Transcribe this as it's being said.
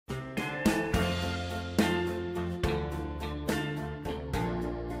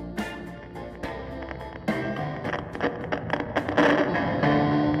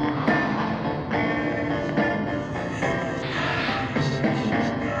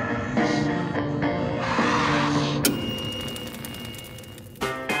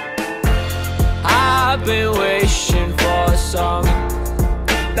I've been wishing for some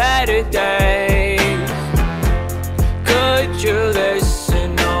better days. Could you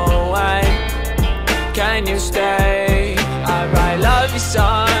listen? No, when can you stay? I write love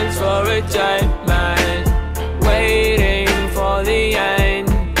songs for a dead man, waiting for the end.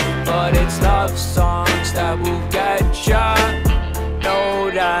 But it's love songs that will get ya.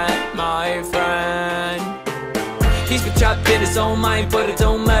 Know that, my friend. He's been trapped in his own mind, but it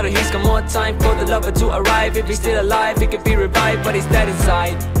don't matter. He's got more time for the lover to arrive. If he's still alive, he could be revived, but he's dead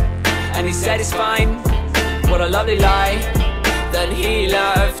inside. And he said it's fine, what a lovely lie. Then he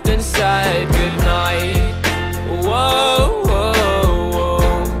left and said goodnight. Whoa, whoa, whoa,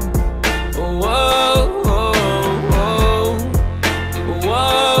 whoa, whoa,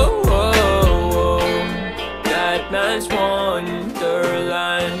 whoa, whoa, whoa. Deadman's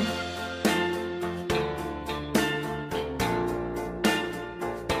Wonderland.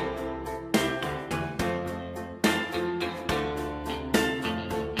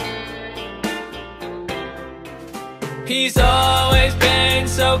 He's always been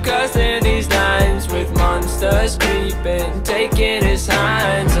so cursed in these lands, with monsters creeping, taking his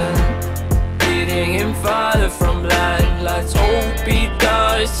hands and leading him farther from land. Let's hope he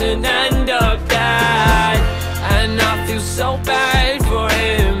doesn't end up dead. And I feel so bad for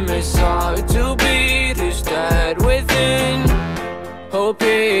him. It's hard to beat his dead within. Hope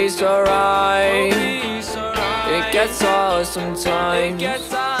he's alright. It gets hard sometimes.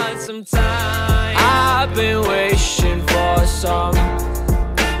 I've been wishing for some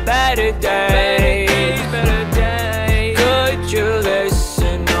better days.